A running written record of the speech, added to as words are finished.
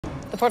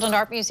Portland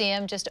Art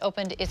Museum just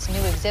opened its new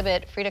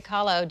exhibit, Frida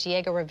Kahlo,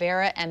 Diego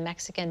Rivera, and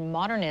Mexican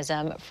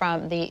Modernism,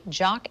 from the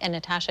Jacques and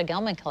Natasha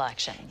Gelman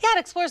collection. Yeah, it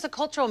explores the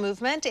cultural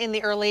movement in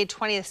the early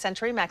 20th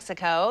century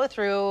Mexico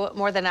through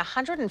more than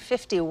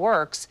 150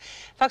 works.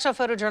 Fox Show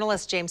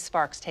photojournalist James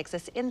Sparks takes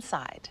us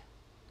inside.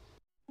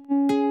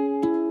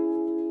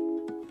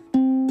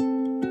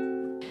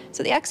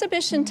 So the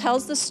exhibition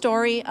tells the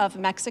story of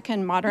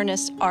Mexican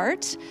modernist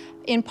art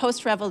in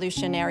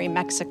post-revolutionary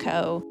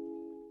Mexico.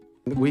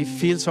 We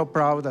feel so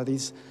proud that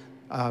it's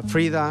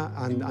Frida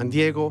and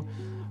Diego,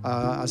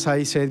 as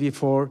I said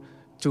before,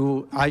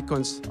 two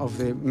icons of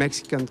the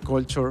Mexican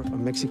culture,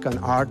 Mexican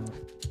art.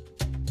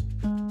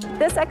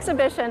 This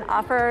exhibition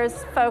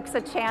offers folks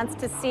a chance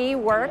to see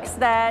works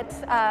that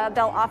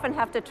they'll often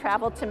have to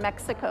travel to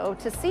Mexico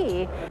to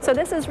see. So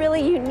this is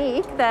really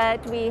unique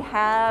that we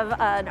have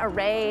an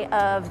array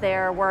of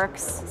their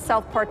works,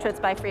 self-portraits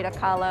by Frida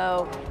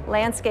Kahlo,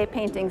 landscape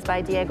paintings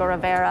by Diego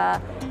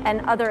Rivera,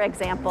 and other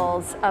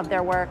examples of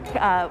their work,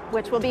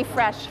 which will be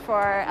fresh for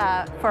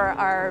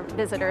our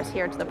visitors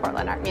here to the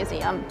Portland Art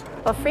Museum.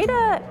 Well,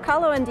 Frida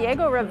Kahlo and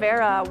Diego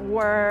Rivera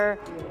were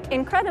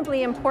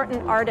incredibly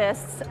important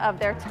artists of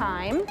their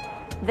time.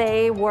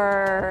 They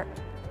were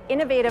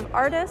innovative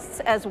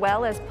artists as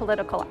well as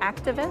political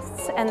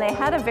activists, and they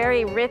had a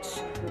very rich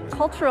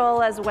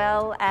cultural as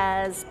well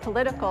as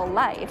political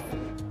life.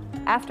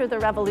 After the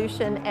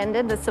revolution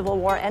ended, the Civil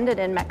War ended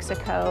in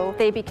Mexico,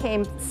 they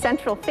became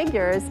central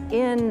figures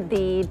in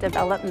the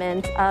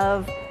development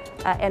of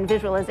and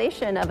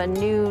visualization of a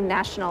new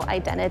national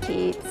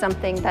identity,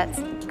 something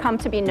that's come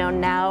to be known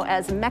now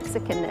as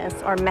Mexicanness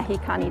or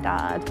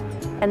Mexicanidad.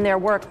 And their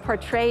work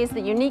portrays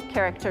the unique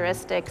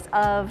characteristics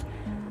of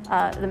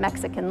the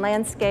Mexican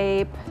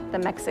landscape, the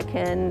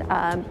Mexican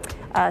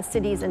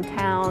cities and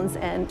towns,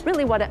 and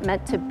really what it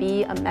meant to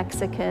be a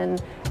Mexican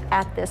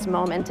at this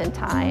moment in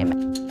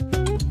time.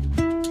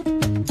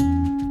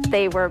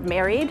 They were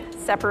married,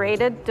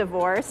 separated,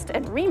 divorced,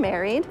 and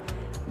remarried.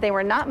 They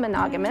were not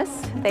monogamous.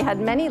 They had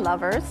many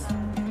lovers.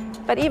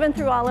 But even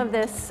through all of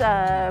this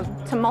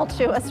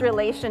tumultuous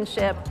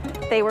relationship,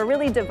 they were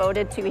really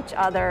devoted to each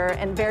other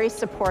and very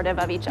supportive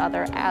of each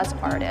other as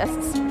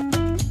artists.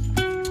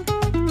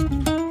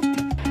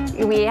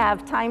 We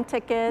have time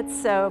tickets,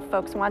 so if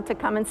folks want to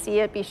come and see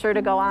it, be sure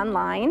to go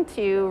online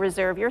to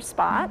reserve your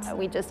spot.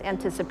 We just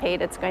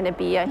anticipate it's going to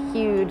be a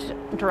huge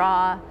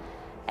draw.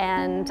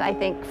 And I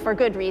think for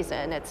good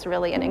reason. It's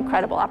really an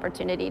incredible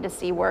opportunity to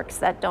see works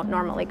that don't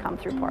normally come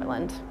through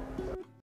Portland.